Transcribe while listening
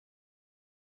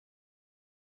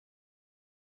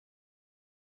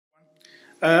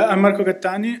I'm Marco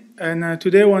Gattani, and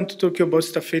today I want to talk about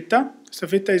Staffetta.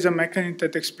 Staffetta is a mechanism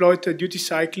that exploits duty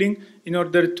cycling in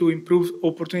order to improve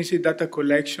opportunistic data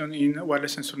collection in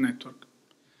wireless sensor network.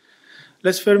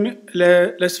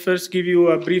 Let's first give you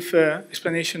a brief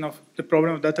explanation of the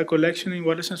problem of data collection in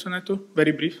wireless sensor network,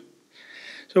 very brief.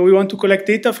 So we want to collect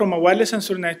data from a wireless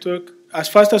sensor network as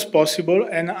fast as possible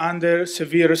and under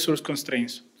severe resource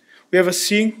constraints. We have a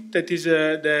sink that is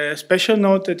the special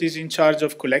node that is in charge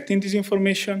of collecting this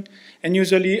information and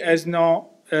usually has no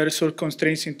resource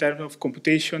constraints in terms of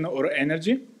computation or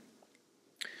energy.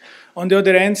 On the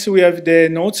other hand, we have the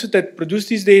nodes that produce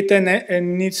this data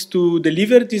and needs to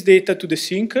deliver this data to the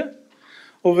sink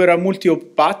over a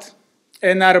multi-hop path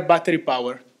and are battery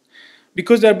power.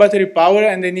 Because they're battery power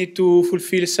and they need to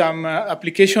fulfill some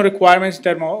application requirements in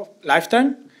terms of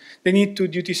lifetime, they need to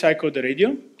duty cycle the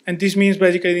radio. And this means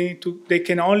basically they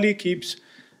can only keep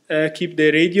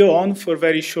the radio on for a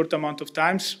very short amount of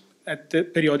times at the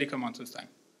periodic amount of time.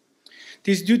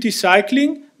 This duty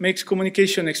cycling makes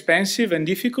communication expensive and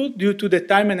difficult due to the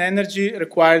time and energy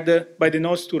required by the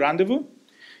nodes to rendezvous.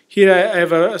 Here I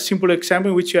have a simple example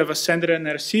in which you have a sender and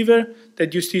a receiver that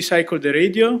duty cycle the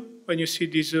radio. When you see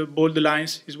these bold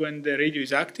lines is when the radio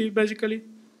is active, basically.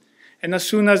 And as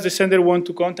soon as the sender wants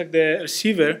to contact the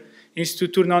receiver, is to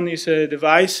turn on his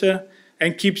device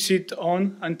and keeps it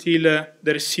on until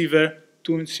the receiver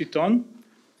turns it on.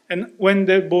 And when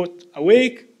they're both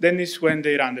awake, then is when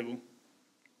they rendezvous.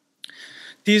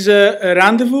 This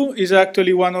rendezvous is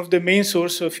actually one of the main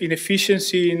sources of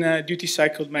inefficiency in duty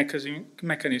cycle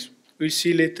mechanism. We'll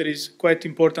see later is quite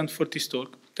important for this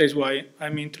talk. That is why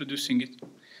I'm introducing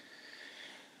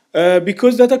it.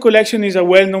 Because data collection is a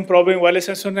well-known problem in wireless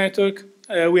sensor network,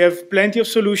 we have plenty of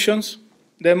solutions.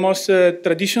 The most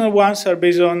traditional ones are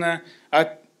based on a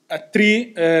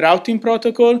tree routing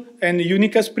protocol and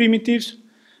unicast primitives.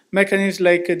 Mechanisms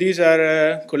like these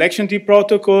are collection tree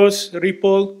protocols,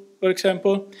 Ripple, for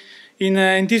example.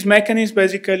 In this mechanism,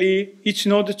 basically, each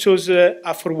node chose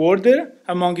a forwarder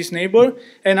among its neighbors,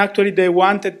 and actually they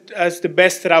want it as the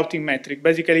best routing metric.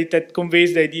 Basically, that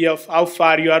conveys the idea of how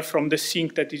far you are from the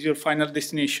sink that is your final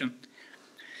destination.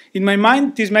 In my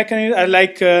mind, these mechanisms are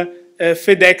like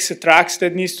FedEx trucks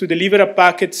that needs to deliver a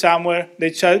packet somewhere. They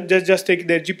just take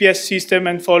their GPS system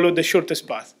and follow the shortest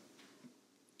path.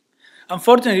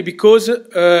 Unfortunately, because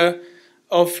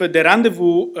of the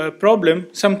rendezvous problem,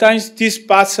 sometimes these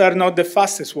paths are not the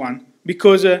fastest one,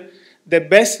 because the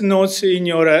best nodes in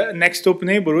your next top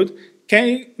neighborhood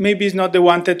maybe is not the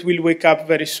one that will wake up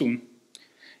very soon.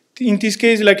 In this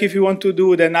case, like if you want to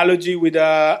do the analogy with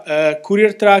a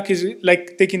courier truck, is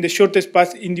like taking the shortest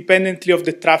path independently of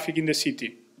the traffic in the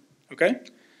city, okay?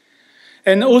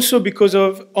 And also because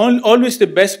of always the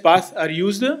best paths are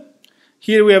used,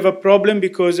 here we have a problem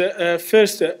because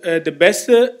first, the best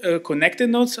connected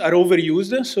nodes are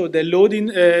overused, so the load in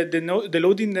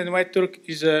the network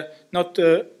is not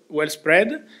well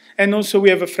spread. And also we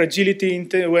have a fragility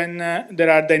when there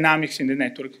are dynamics in the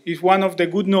network. If one of the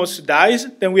good nodes dies,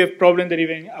 then we have problem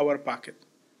delivering our packet.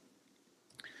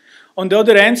 On the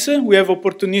other hand, we have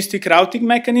opportunistic routing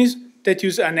mechanisms that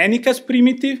use an anycast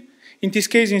primitive. In this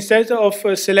case, instead of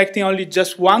selecting only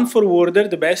just one forwarder,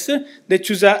 the best, they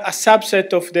choose a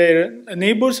subset of their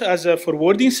neighbors as a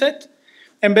forwarding set.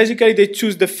 And basically, they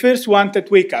choose the first one that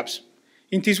wakes up.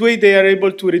 In this way, they are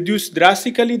able to reduce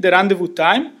drastically the rendezvous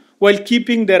time while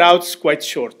keeping the routes quite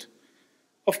short.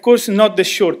 Of course, not the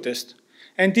shortest.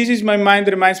 And this, in my mind,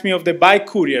 reminds me of the bike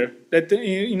courier, that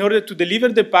in order to deliver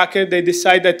the packet, they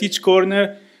decide at each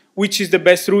corner which is the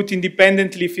best route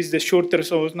independently if it's the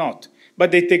shortest or not. But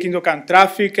they take into account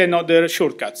traffic and other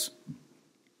shortcuts.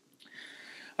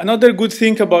 Another good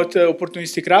thing about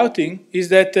opportunistic routing is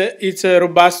that it's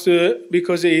robust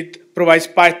because it provides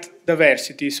path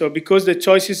diversity. So because the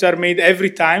choices are made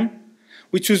every time,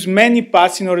 we choose many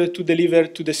paths in order to deliver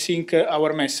to the sink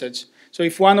our message. So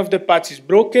if one of the paths is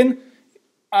broken,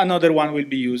 another one will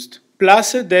be used.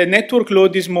 Plus, the network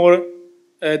load is more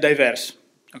diverse.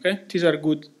 Okay? These are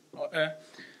good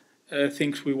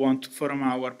things we want from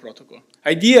our protocol.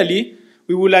 Ideally,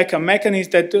 we would like a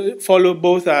mechanism that follows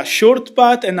both a short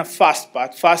path and a fast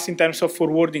path, fast in terms of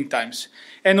forwarding times,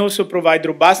 and also provide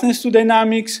robustness to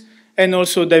dynamics and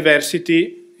also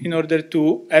diversity in order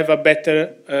to have a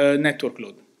better network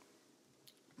load.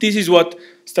 This is what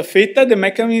Staffetta, the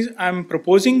mechanism I'm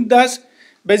proposing, does.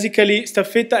 Basically,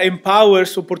 Staffetta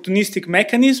empowers opportunistic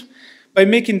mechanism by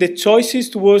making the choices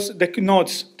towards the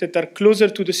nodes that are closer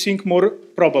to the sink more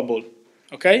probable.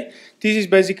 Okay? This is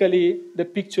basically the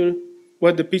picture,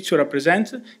 what the picture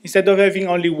represents. Instead of having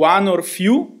only one or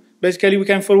few, basically we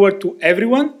can forward to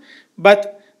everyone,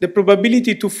 but the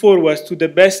probability to forward to the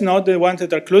best node, the ones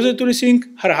that are closer to the sink,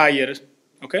 are higher,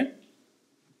 okay?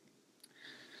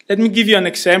 Let me give you an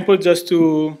example just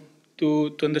to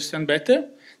understand better.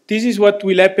 This is what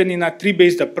will happen in a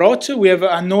tree-based approach. We have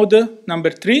a node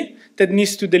number 3 that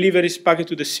needs to deliver its packet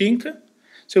to the sink.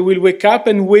 So we'll wake up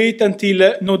and wait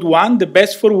until node 1, the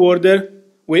best forwarder,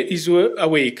 is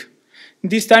awake.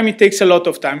 This time it takes a lot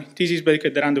of time. This is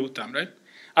basically the rendezvous time, right?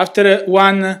 After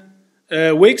one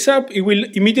wakes up, it will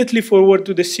immediately forward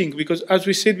to the sink because, as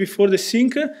we said before, the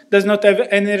sink does not have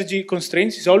energy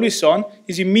constraints. It's always on.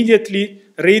 It's immediately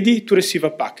ready to receive a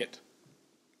packet.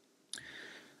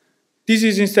 This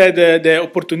is instead the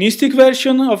opportunistic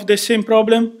version of the same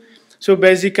problem. So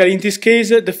basically, in this case,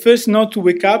 the first node to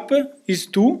wake up is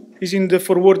 2, is in the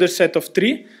forwarder set of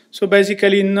 3. So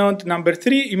basically, node number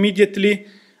 3, immediately,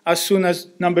 as soon as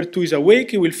number 2 is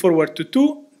awake, it will forward to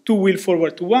 2, 2 will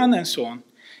forward to 1, and so on.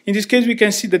 In this case, we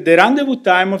can see that the rendezvous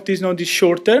time of this node is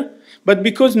shorter, but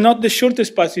because not the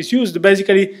shortest path is used,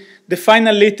 basically, the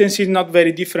final latency is not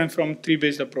very different from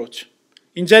tree-based approach.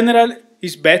 In general,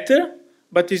 it's better,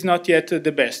 but it's not yet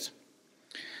the best.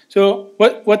 So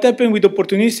what happened with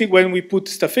opportunistic when we put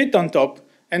Staffetta on top,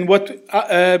 and what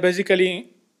basically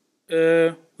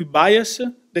we bias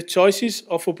the choices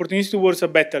of opportunistic towards a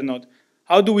better node.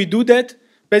 How do we do that?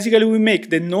 Basically, we make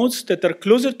the nodes that are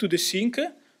closer to the sink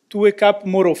to wake up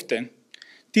more often.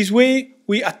 This way,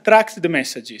 we attract the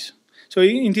messages. So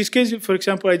in this case, for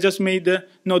example, I just made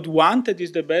node 1, that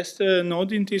is the best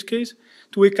node in this case,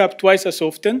 to wake up twice as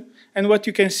often. And what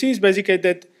you can see is basically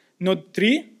that node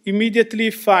 3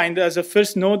 immediately find as a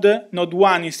first node, node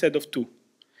 1 instead of 2.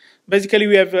 Basically,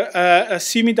 we have a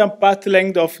similar path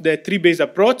length of the tree-based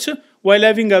approach while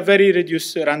having a very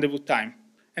reduced rendezvous time.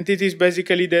 And it is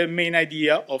basically the main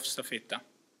idea of Staffetta.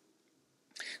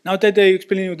 Now that I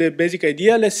explained you the basic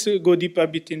idea, let's go deep a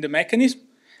bit in the mechanism.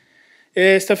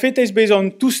 Staffetta is based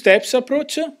on 2 steps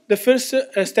approach. The first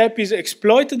step is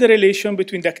exploit the relation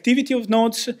between the activity of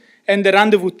nodes and the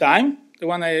rendezvous time, the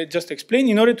one I just explained,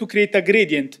 in order to create a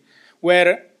gradient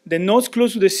where the nodes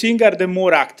close to the sink are the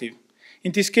more active.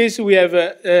 In this case, we have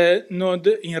a node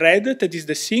in red, that is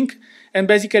the sink, and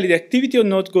basically the activity of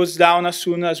node goes down as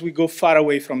soon as we go far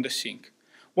away from the sink.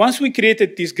 Once we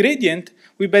created this gradient,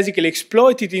 we basically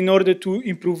exploit it in order to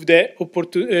improve the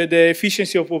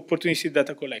efficiency of opportunistic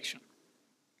data collection.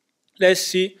 Let's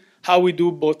see how we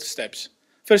do both steps.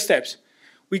 First steps,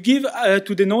 we give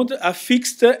to the node a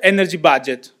fixed energy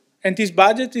budget, and this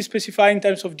budget is specified in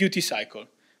terms of duty cycle.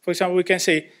 For example, we can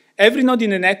say every node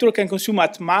in the network can consume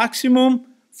at maximum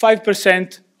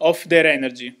 5% of their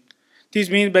energy. This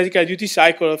means basically a duty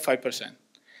cycle of 5%.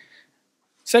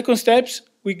 Second steps,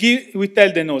 we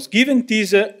tell the nodes, given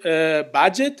this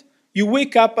budget, you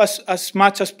wake up as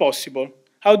much as possible.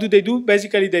 How do they do?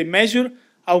 Basically, they measure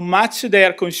how much they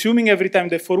are consuming every time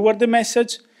they forward the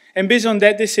message, and based on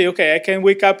that, they say, okay, I can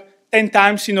wake up 10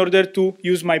 times in order to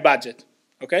use my budget,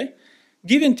 okay?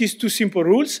 Given these 2 simple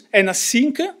rules and a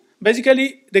sink,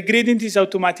 basically, the gradient is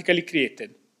automatically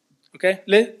created, okay?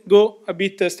 Let's go a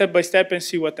bit step by step and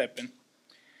see what happened.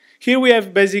 Here we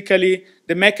have basically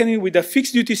the mechanism with a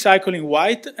fixed duty cycle in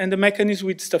white and the mechanism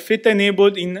with Staffetta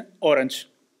enabled in orange.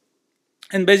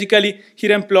 And basically,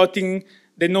 here I'm plotting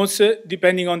the nodes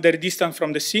depending on their distance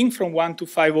from the sink, from 1 to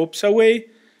 5 hops away.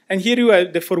 And here you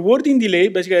have the forwarding delay,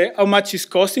 basically how much is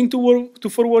costing to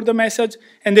forward the message,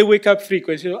 and the wake up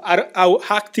frequency, how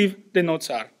active the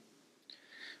nodes are.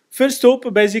 First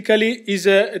hop basically is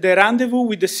the rendezvous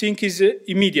with the sink is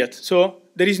immediate. So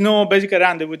there is no basic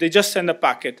rendezvous, they just send a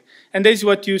packet. And that is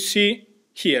what you see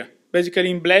here. Basically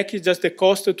in black is just the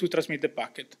cost to transmit the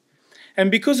packet.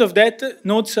 And because of that,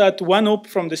 nodes at 1 hop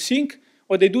from the sink,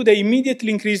 what they do, they immediately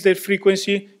increase their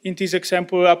frequency, in this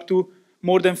example, up to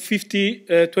more than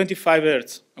 25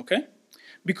 Hertz, okay?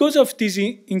 Because of this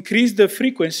increased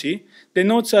frequency, the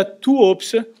nodes at 2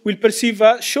 hops will perceive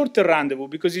a shorter rendezvous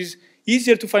because it's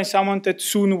easier to find someone that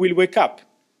soon will wake up.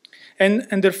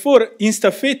 And therefore, in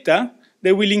Staffetta,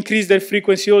 they will increase their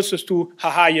frequency also to a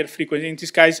higher frequency, in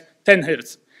this case, 10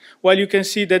 Hertz. While you can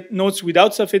see that nodes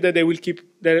without Staffetta, they will keep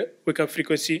their wake-up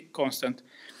frequency constant.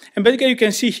 And basically, you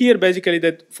can see here, basically,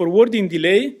 that forwarding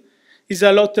delay is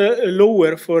a lot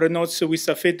lower for nodes with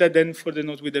Staffetta than for the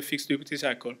nodes with a fixed duty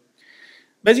cycle.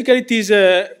 Basically,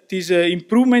 this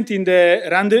improvement in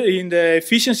the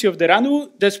efficiency of the rendezvous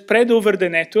that spread over the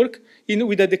network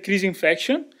with a decreasing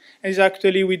fraction, and is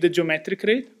actually with the geometric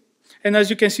rate. And as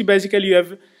you can see, basically, you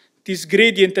have this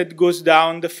gradient that goes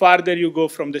down the farther you go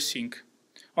from the sink.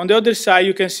 On the other side,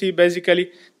 you can see basically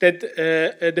that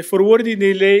the forwarding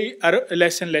delay are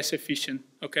less and less efficient,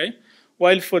 okay?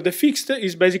 while for the fixed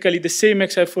is basically the same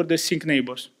except for the sync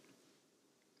neighbors.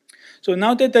 So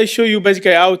now that I show you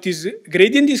basically how this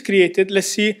gradient is created, let's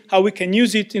see how we can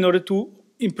use it in order to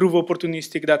improve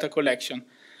opportunistic data collection.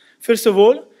 First of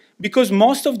all, because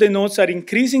most of the nodes are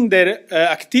increasing their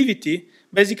activity,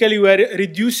 basically we're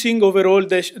reducing overall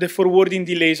the forwarding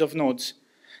delays of nodes.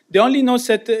 The only nodes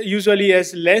that usually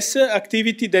has less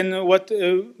activity than what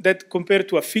that compared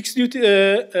to a fixed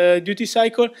duty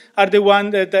cycle are the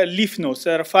ones that are leaf nodes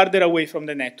that are farther away from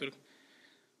the network.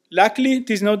 Luckily,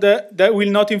 this node that will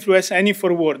not influence any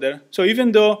forwarder. So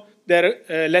even though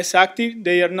they're less active,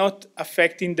 they are not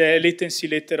affecting the latency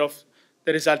later of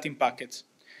the resulting packets.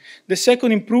 The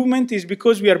second improvement is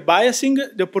because we are biasing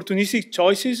the opportunistic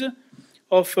choices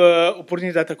of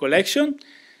opportunistic data collection,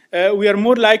 we are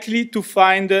more likely to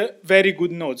find very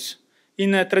good nodes.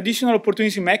 In a traditional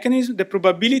opportunistic mechanism, the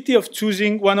probability of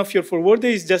choosing one of your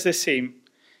forwarders is just the same.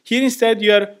 Here instead,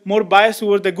 you are more biased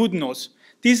toward the good nodes.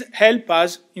 This helps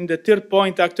us, in the third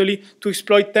point actually, to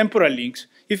exploit temporal links.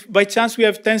 If by chance we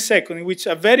have 10 seconds in which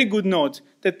a very good node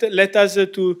that let us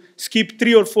to skip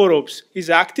 3 or 4 hops is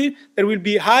active, there will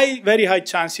be very high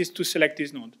chances to select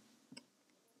this node.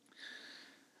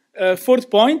 Fourth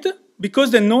point,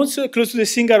 because the nodes close to the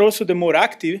sink are also the more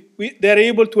active, they are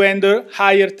able to handle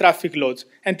higher traffic loads.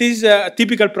 And this is a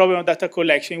typical problem of data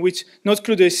collection, in which nodes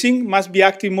close to the sink must be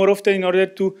active more often in order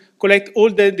to collect all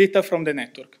the data from the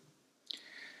network.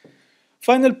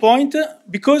 Final point,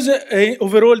 because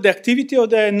overall the activity of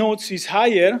the nodes is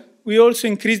higher, we also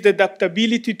increase the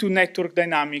adaptability to network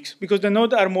dynamics. Because the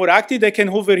nodes are more active, they can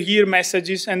overhear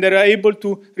messages, and they are able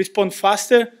to respond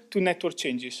faster to network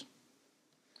changes.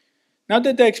 Now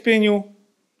that I explain you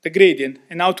the gradient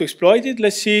and how to exploit it,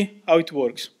 let's see how it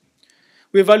works.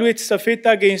 We evaluate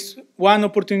Staffetta against one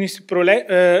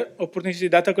opportunistic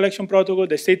data collection protocol,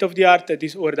 the state-of-the-art, that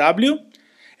is ORW,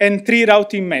 and 3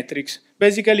 routing metrics.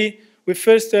 Basically, we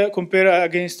first compare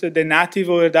against the native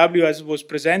ORW as was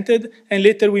presented, and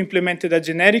later we implemented a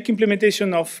generic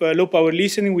implementation of low-power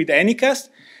listening with Anycast,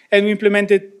 and we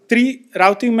implemented 3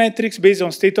 routing metrics based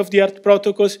on state-of-the-art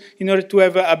protocols in order to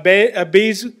have a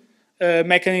base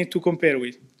mechanism to compare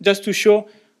with, just to show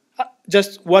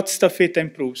just what Staffetta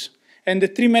improves. And the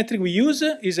 3 metrics we use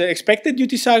is expected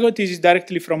duty cycle. This is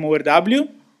directly from ORW.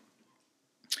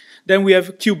 Then we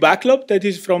have Q backlog, that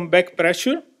is from back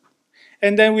pressure.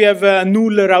 And then we have a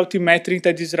null routing metric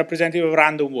that is representative of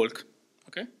random walk.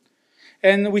 Okay?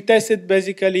 And we tested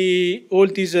basically all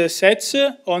these sets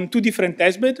on 2 different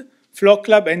testbeds, Flock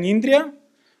Lab and Indria.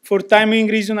 For timing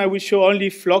reason, I will show only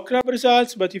Flock Lab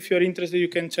results, but if you're interested, you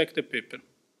can check the paper.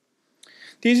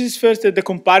 This is first the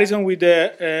comparison with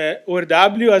the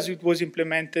ORW as it was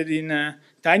implemented in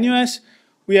TinyOS.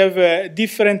 We have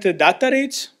different data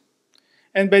rates,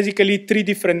 and basically 3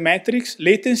 different metrics: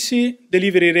 latency,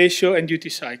 delivery ratio, and duty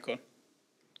cycle.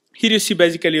 Here you see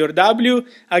basically ORW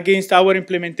against our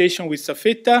implementation with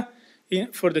Staffetta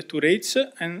for the 2 rates,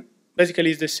 and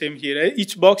basically it's the same here.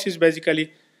 Each box is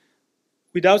basically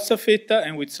without Staffetta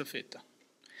and with Staffetta.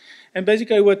 And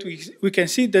basically what we can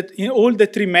see that in all the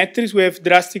 3 metrics we have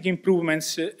drastic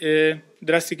improvements. In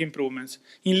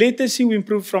latency we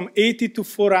improved from 80 to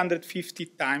 450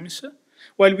 times,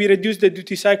 while we reduced the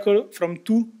duty cycle from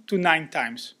 2 to 9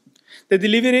 times. The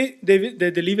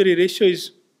delivery ratio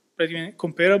is pretty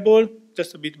comparable,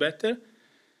 just a bit better.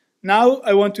 Now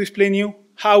I want to explain you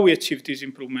how we achieved this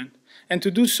improvement. And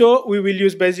to do so, we will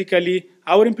use basically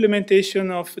our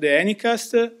implementation of the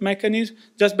Anycast mechanism,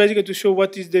 just basically to show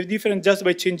what is the difference just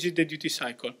by changing the duty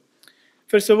cycle.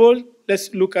 First of all,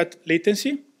 let's look at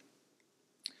latency.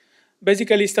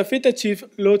 Basically, Staffetta achieved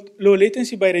low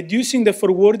latency by reducing the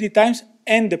forwarding times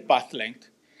and the path length.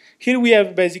 Here we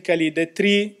have basically the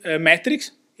 3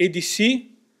 metrics, ADC,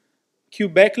 Q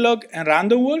backlog, and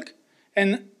random walk.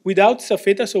 And without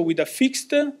Staffetta, so with a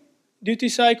fixed duty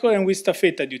cycle and with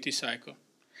Staffetta duty cycle.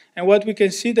 And what we can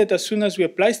see that as soon as we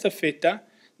apply Staffetta,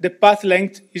 the path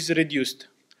length is reduced.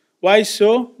 Why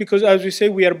so? Because as we say,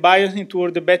 we are biasing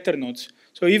toward the better nodes.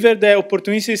 So either the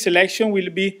opportunistic selection will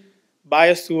be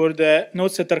biased toward the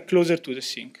nodes that are closer to the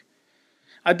sink.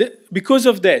 Because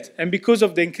of that, and because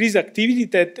of the increased activity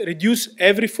that reduce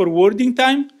every forwarding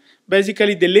time,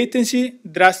 basically the latency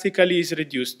drastically is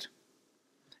reduced.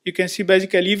 You can see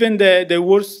basically even the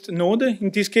worst node, in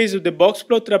this case the box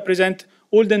plot represents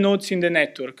all the nodes in the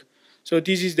network. So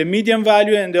this is the median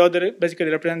value, and the other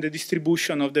basically represent the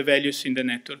distribution of the values in the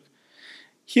network.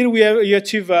 Here we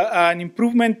achieve an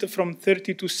improvement from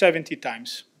 30 to 70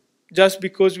 times, just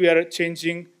because we are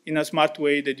changing in a smart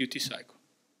way the duty cycle.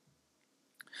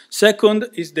 Second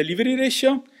is delivery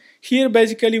ratio. Here,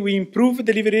 basically, we improve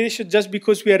delivery ratio just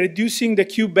because we are reducing the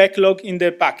queue backlog in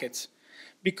the packets.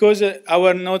 Because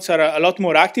our nodes are a lot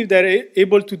more active, they're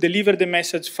able to deliver the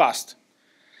message fast.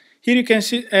 Here you can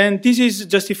see, and this is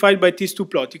justified by these two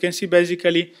plots. You can see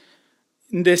basically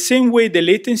in the same way the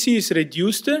latency is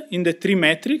reduced in the three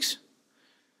metrics.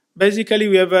 Basically,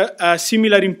 we have a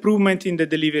similar improvement in the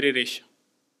delivery ratio.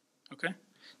 Okay?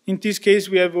 In this case,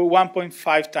 we have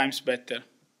 1.5 times better.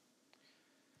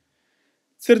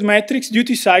 Third metrics,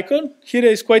 duty cycle. Here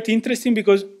is quite interesting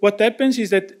because what happens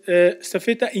is that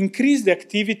Staffetta increases the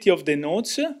activity of the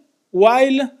nodes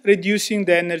while reducing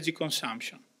the energy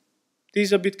consumption. This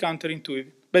is a bit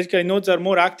counterintuitive. Basically, nodes are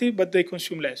more active, but they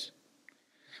consume less.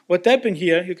 What happened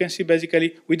here, you can see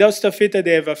basically, without Staffetta,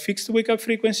 they have a fixed wake-up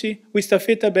frequency. With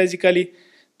Staffetta, basically,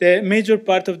 the major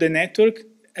part of the network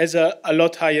has a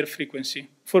lot higher frequency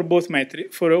for both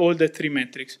metrics, for all the three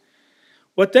metrics.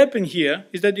 What happened here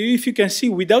is that if you can see,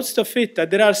 without Staffetta,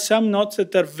 there are some nodes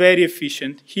that are very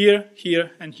efficient, here,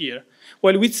 here, and here.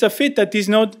 While with Staffetta, this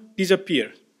node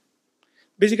disappears.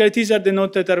 Basically, these are the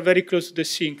nodes that are very close to the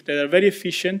sink, that are very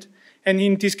efficient, and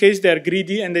in this case, they are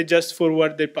greedy and they just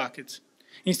forward their packets.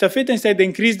 In Staffetta, instead, they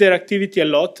increase their activity a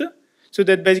lot, so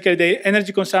that basically the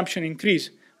energy consumption increase.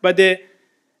 But the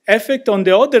effect on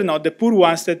the other node, the poor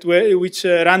ones, which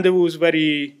rendezvous was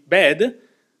very bad,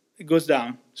 it goes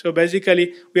down. So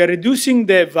basically, we are reducing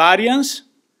the variance,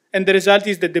 and the result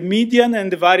is that the median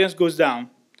and the variance goes down.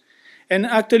 And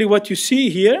actually, what you see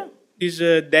here is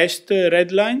a dashed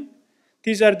red line.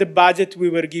 These are the budget we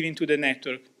were giving to the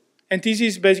network. And this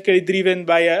is basically driven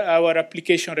by our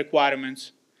application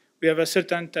requirements. We have a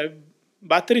certain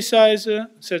battery size,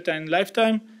 certain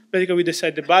lifetime. Basically, we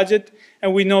decide the budget,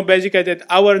 and we know basically that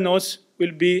our nodes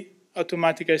will be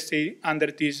automatically stay under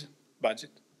this budget.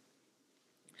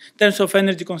 In terms of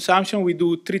energy consumption, we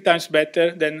do 3 times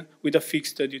better than with a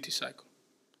fixed duty cycle.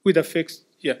 With a fixed,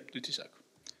 duty cycle.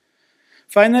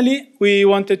 Finally, we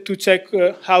wanted to check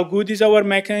how good is our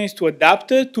mechanism to adapt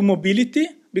to mobility,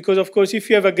 because of course, if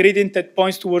you have a gradient that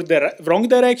points toward the wrong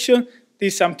direction,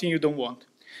 this is something you don't want.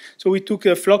 So we took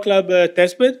a Flock Lab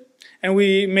testbed, and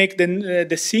we make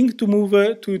the sink to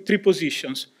move to 3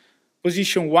 positions.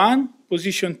 Position 1,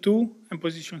 position 2, and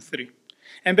position 3.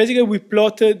 And basically, we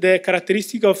plotted the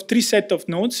characteristic of 3 sets of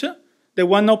nodes, the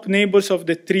one-hop neighbors of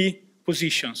the 3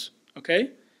 positions,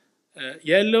 okay?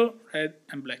 Yellow, red,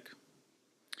 and black.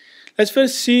 Let's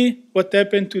first see what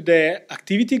happened to the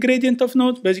activity gradient of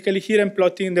nodes. Basically, here I'm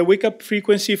plotting the wake-up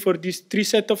frequency for these 3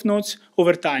 sets of nodes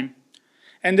over time.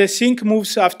 And the sink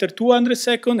moves after 200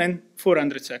 seconds and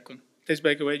 400 seconds. That's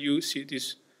basically where you see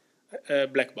these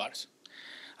black bars.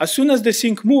 As soon as the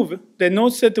sink moves, the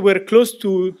nodes that were close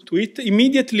to it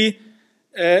immediately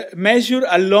measure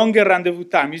a longer rendezvous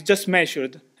time. It's just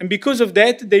measured. And because of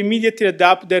that, they immediately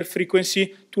adapt their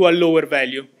frequency to a lower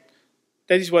value.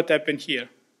 That is what happened here.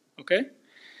 Okay?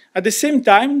 At the same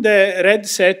time, the red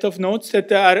set of nodes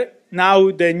that are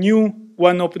now the new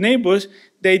one-hop neighbors,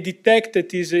 they detect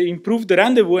that is improved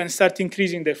rendezvous and start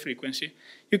increasing their frequency.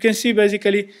 You can see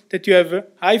basically that you have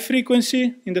high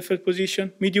frequency in the first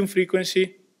position, medium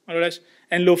frequency, more or less,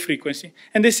 and low frequency.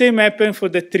 And the same happens for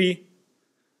the 3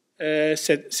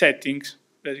 settings,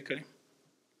 basically.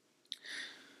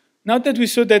 Now that we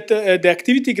saw that the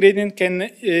activity gradient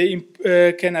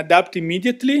can adapt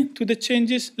immediately to the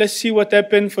changes, let's see what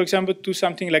happened, for example, to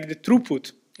something like the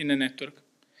throughput in the network.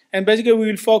 And basically, we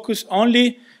will focus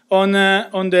only on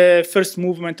the first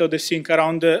movement of the sink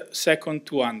around the second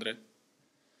 200.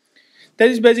 That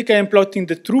is basically I'm plotting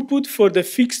the throughput for the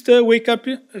fixed wake-up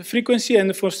frequency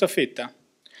and for Staffetta.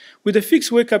 With the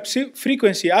fixed wake-up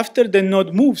frequency, after the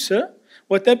node moves,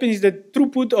 what happens is the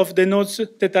throughput of the nodes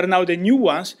that are now the new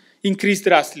ones increased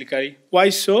drastically. Why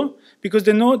so? Because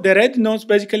the red nodes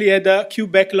basically had a queue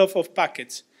backlog of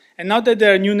packets. And now that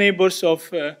there are new neighbors of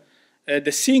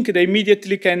the sink, they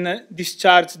immediately can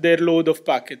discharge their load of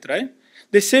packet, right?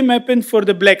 The same happened for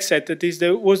the black set,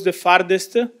 that was the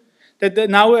farthest, that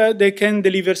now they can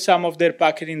deliver some of their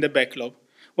packet in the backlog.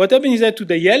 What happens is that to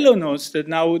the yellow nodes, that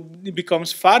now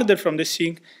becomes farther from the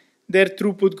sink, their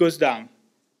throughput goes down,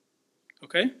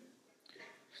 okay?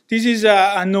 This is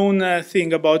a known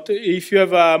thing about if you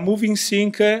have a moving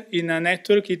sink in a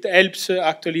network, it helps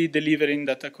actually delivering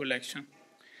data collection.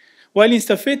 While in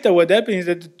Staffetta, what happens is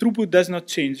that the throughput does not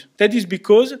change. That is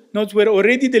because nodes were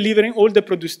already delivering all the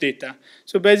produced data.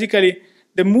 So basically,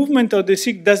 the movement of the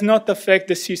sink does not affect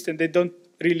the system. They don't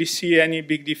really see any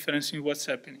big difference in what's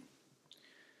happening.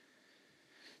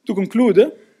 To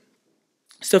conclude,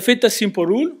 Staffetta's simple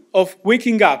rule of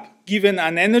waking up, given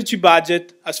an energy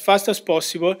budget as fast as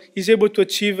possible, is able to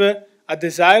achieve a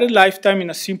desired lifetime in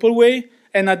a simple way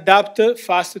and adapt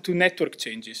fast to network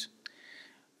changes.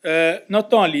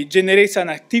 Not only generates an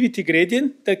activity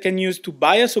gradient that can use to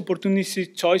bias opportunity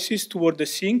choices toward the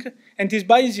sink, and this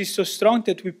bias is so strong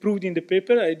that we proved in the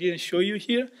paper, I didn't show you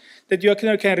here, that you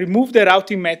can remove the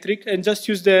routing metric and just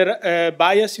use the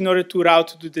bias in order to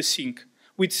route to the sink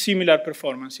with similar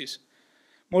performances.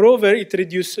 Moreover, it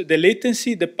reduces the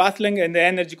latency, the path length, and the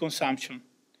energy consumption.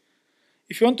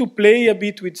 If you want to play a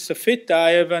bit with Staffetta,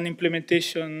 I have an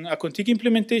implementation, a config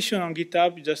implementation on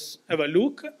GitHub. Just have a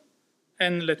look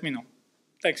and let me know.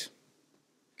 Thanks.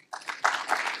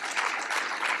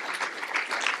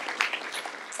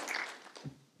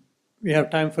 We have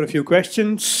time for a few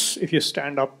questions. If you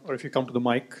stand up or if you come to the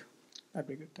mic, that'd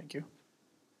be good. Thank you.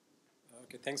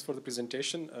 Okay, thanks for the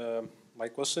presentation. My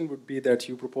question would be that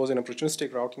you propose an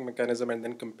opportunistic routing mechanism and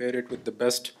then compare it with the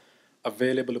best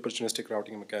available opportunistic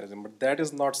routing mechanism, but that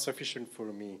is not sufficient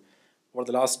for me. Over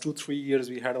the last 2-3 years,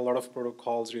 we had a lot of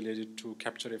protocols related to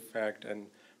capture effect, and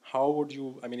how would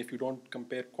you, I mean, if you don't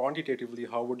compare quantitatively,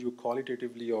 how would you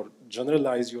qualitatively or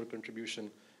generalize your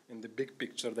contribution in the big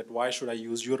picture that why should I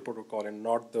use your protocol and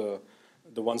not the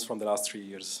ones from the last 3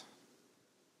 years?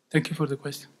 Thank you for the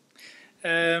question.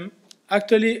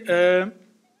 Actually,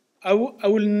 I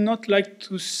will not like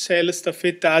to sell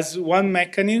Staffetta as one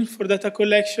mechanism for data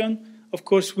collection. Of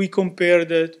course, we compare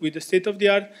that with the state of the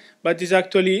art, but it's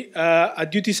actually a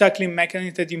duty cycling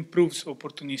mechanism that improves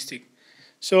opportunistic.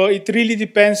 So it really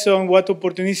depends on what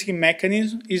opportunistic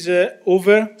mechanism is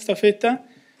over Staffetta.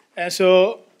 And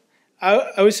so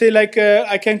I would say like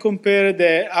I can compare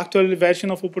the actual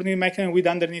version of opportunistic mechanism with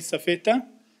underneath Staffetta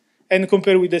and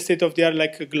compare with the state of the art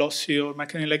like a glossy or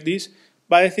mechanism like this.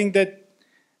 But I think that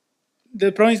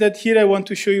the problem is that here I want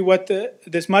to show you what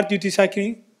the smart duty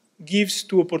cycling gives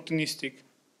to opportunistic,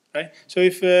 right? So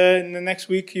if in the next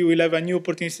week you will have a new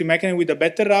opportunistic mechanism with a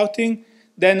better routing,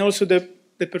 then also the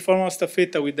performance of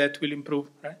Staffetta with that will improve,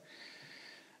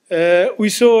 right? We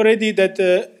saw already that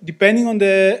depending on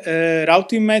the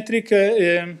routing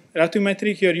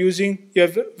metric you're using, you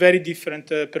have very different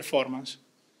performance.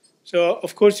 So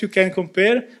of course you can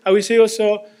compare. I will say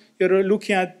also you're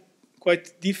looking at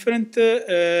quite different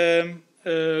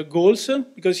goals,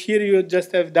 because here you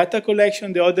just have data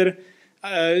collection, the other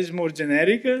is more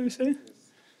generic, I would say. Yes.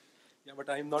 Yeah, but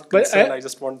I'm not concerned, I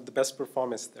just want the best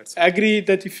performance. That's I agree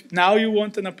that if now you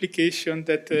want an application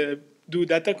that do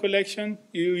data collection,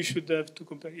 you should have to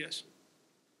compare, yes.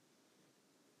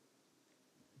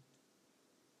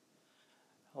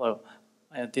 Hello.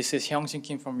 This is Hyungjin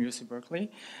Kim from UC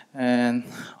Berkeley, and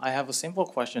I have a simple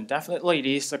question. Definitely, it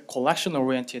is a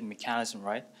collection-oriented mechanism,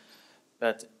 right?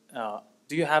 But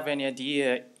do you have any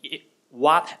idea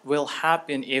what will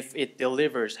happen if it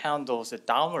handles the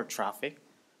downward traffic?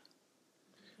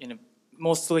 In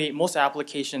most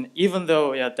application, even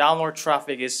though downward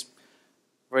traffic is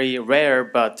very rare,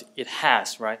 but it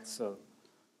has, right? So.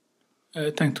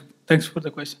 Thanks for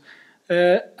the question.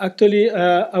 Actually,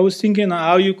 I was thinking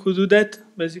how you could do that,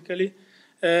 basically.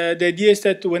 The idea is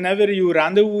that whenever you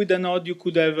rendezvous with a node, you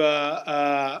could have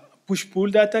a push-pull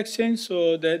data exchange,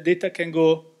 so the data can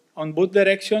go on both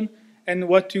directions. And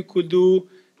what you could do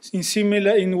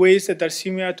in ways that are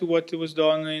similar to what was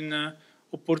done in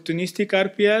opportunistic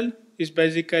RPL is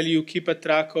basically you keep a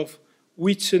track of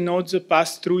which nodes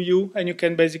pass through you, and you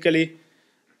can basically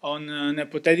on an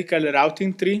hypothetical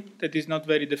routing tree that is not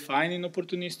very defined in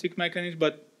opportunistic mechanism,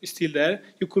 but is still there,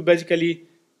 you could basically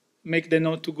make the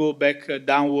node to go back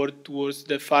downward towards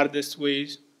the farthest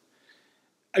ways.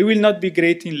 It will not be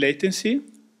great in latency,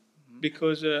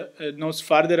 because nodes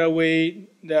farther away,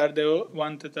 they are the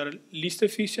ones that are least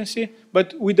efficiency.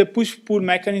 But with the push-pull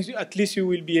mechanism, at least you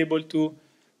will be able to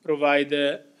provide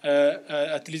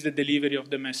at least the delivery of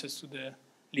the message to the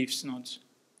leaves nodes.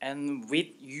 And with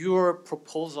your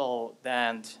proposal,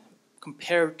 then,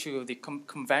 compared to the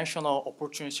conventional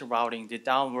opportunity routing, the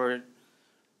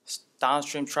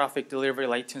downstream traffic delivery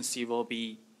latency will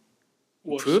be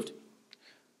improved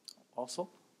also?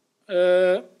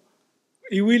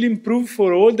 It will improve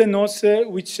for all the nodes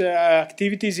which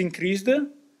activity is increased.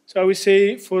 So I would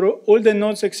say for all the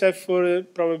nodes except for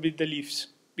probably the leaves.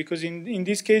 Because in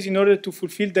this case, in order to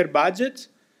fulfill their budget,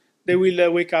 they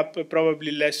will wake up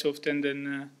probably less often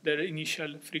than their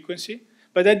initial frequency.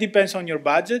 But that depends on your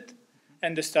budget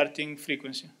and the starting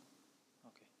frequency.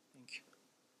 Okay, thank you.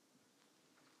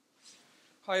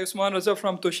 Hi, Usman Raza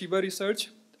from Toshiba Research.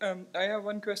 I have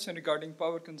one question regarding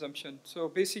power consumption. So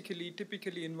basically,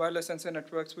 typically in wireless sensor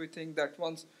networks, we think that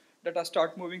once data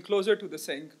start moving closer to the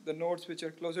sink, the nodes which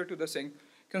are closer to the sink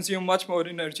consume much more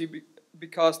energy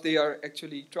because they are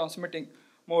actually transmitting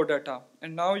more data.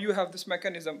 And now you have this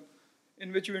mechanism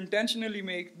in which you intentionally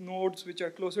make nodes which are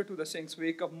closer to the sinks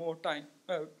wake up more time,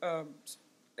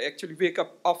 actually wake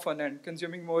up often and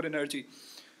consuming more energy.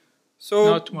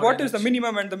 So what is the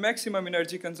minimum and the maximum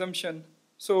energy consumption?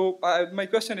 So my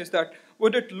question is that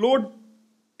would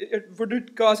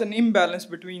it cause an imbalance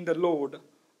between the load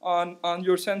on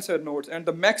your sensor nodes and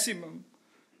the maximum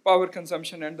power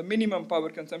consumption and the minimum power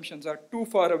consumptions are too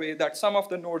far away that some of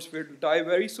the nodes will die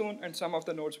very soon and some of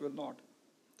the nodes will not?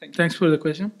 Thank you. Thanks for the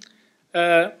question.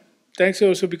 Thanks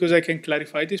also because I can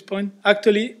clarify this point.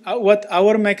 Actually, what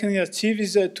our mechanism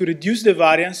achieves is to reduce the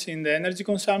variance in the energy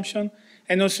consumption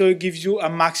and also gives you a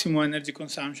maximum energy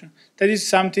consumption. That is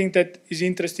something that is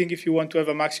interesting if you want to have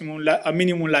a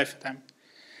minimum lifetime.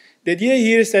 The idea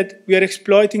here is that we are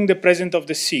exploiting the presence of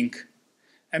the sink.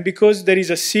 And because there is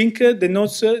a sink, the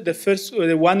nodes,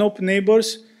 the one-hop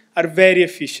neighbors are very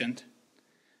efficient.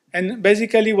 And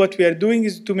basically what we are doing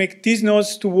is to make these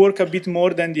nodes to work a bit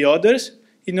more than the others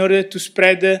in order to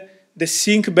spread the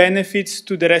sink benefits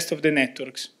to the rest of the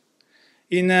networks.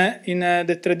 In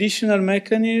the traditional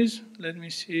mechanism, let me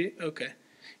see, okay.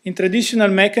 In traditional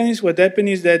mechanisms, what happens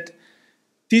is that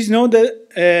these nodes,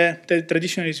 the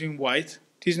traditional is in white,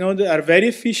 these nodes are very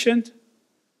efficient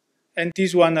and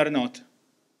these one are not.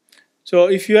 So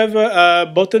if you have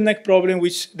a bottleneck problem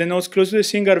which the nodes close to the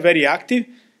sink are very active,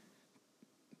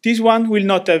 this one will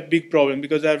not have big problem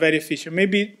because they are very efficient.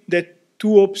 Maybe the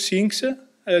two-hop sinks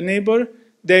neighbor,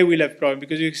 they will have problem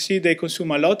because you see they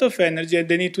consume a lot of energy and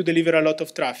they need to deliver a lot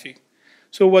of traffic.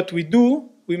 So what we do,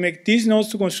 we make these nodes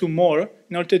to consume more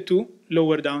in order to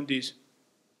lower down these.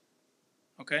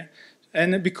 Okay?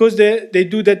 And because they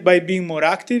do that by being more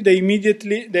active,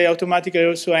 they automatically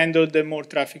also handle the more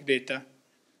traffic data.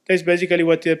 That's basically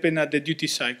what happened at the duty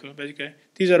cycle. Basically,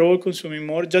 these are all consuming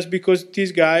more just because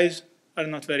these guys are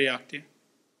not very active.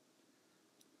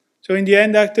 So in the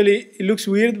end, actually, it looks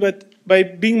weird, but by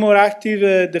being more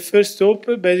active, the first hop,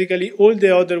 basically all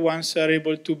the other ones are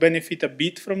able to benefit a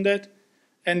bit from that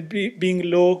and being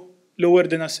lower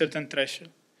than a certain threshold.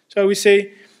 So I would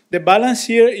say the balance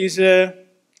here is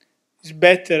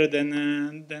better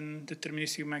than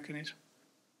deterministic mechanism.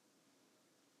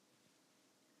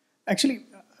 Actually,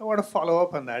 I want to follow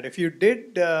up on that. If you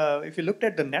looked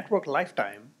at the network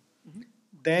lifetime,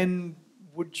 then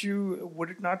would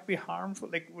it not be harmful?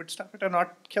 Like, would Staffetta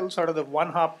not kill sort of the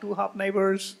one-hop, two-hop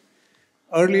neighbors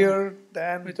earlier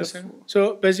than?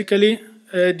 So basically,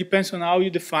 it depends on how you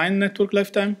define network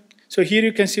lifetime. So here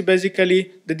you can see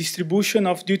basically the distribution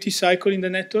of duty cycle in the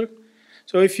network.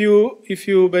 So if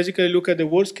you basically look at the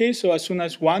worst case, so as soon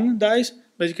as one dies,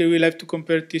 basically we'll have to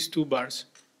compare these two bars.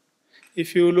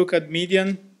 If you look at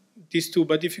median, these two,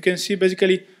 but if you can see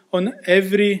basically on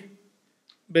every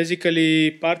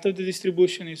part of the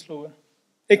distribution is lower,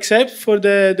 except for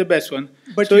the best one.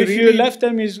 But so if your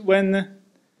lifetime is when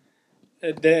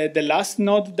the last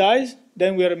node dies,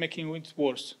 then we are making it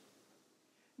worse.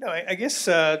 No, I guess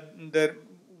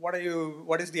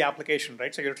what is the application,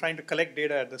 right? So you're trying to collect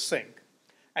data at the sink.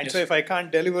 And yes. So if I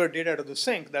can't deliver data to the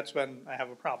sink, that's when I have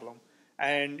a problem.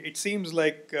 And it seems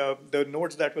like the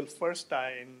nodes that will first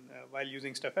die while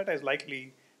using Staffetta is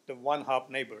likely the one-hop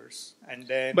neighbors. And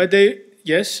then. But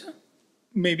yes,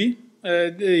 maybe.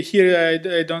 Here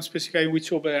I don't specify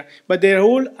which over, but they're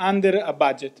all under a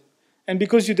budget. And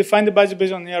because you define the budget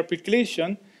based on AR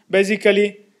calculation,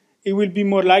 basically it will be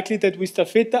more likely that with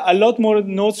Staffetta, a lot more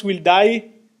nodes will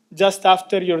die just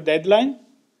after your deadline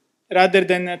rather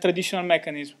than a traditional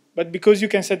mechanism. But because you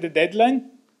can set the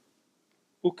deadline,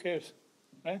 who cares,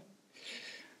 right?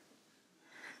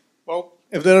 Well,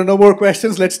 if there are no more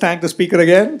questions, let's thank the speaker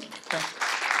again.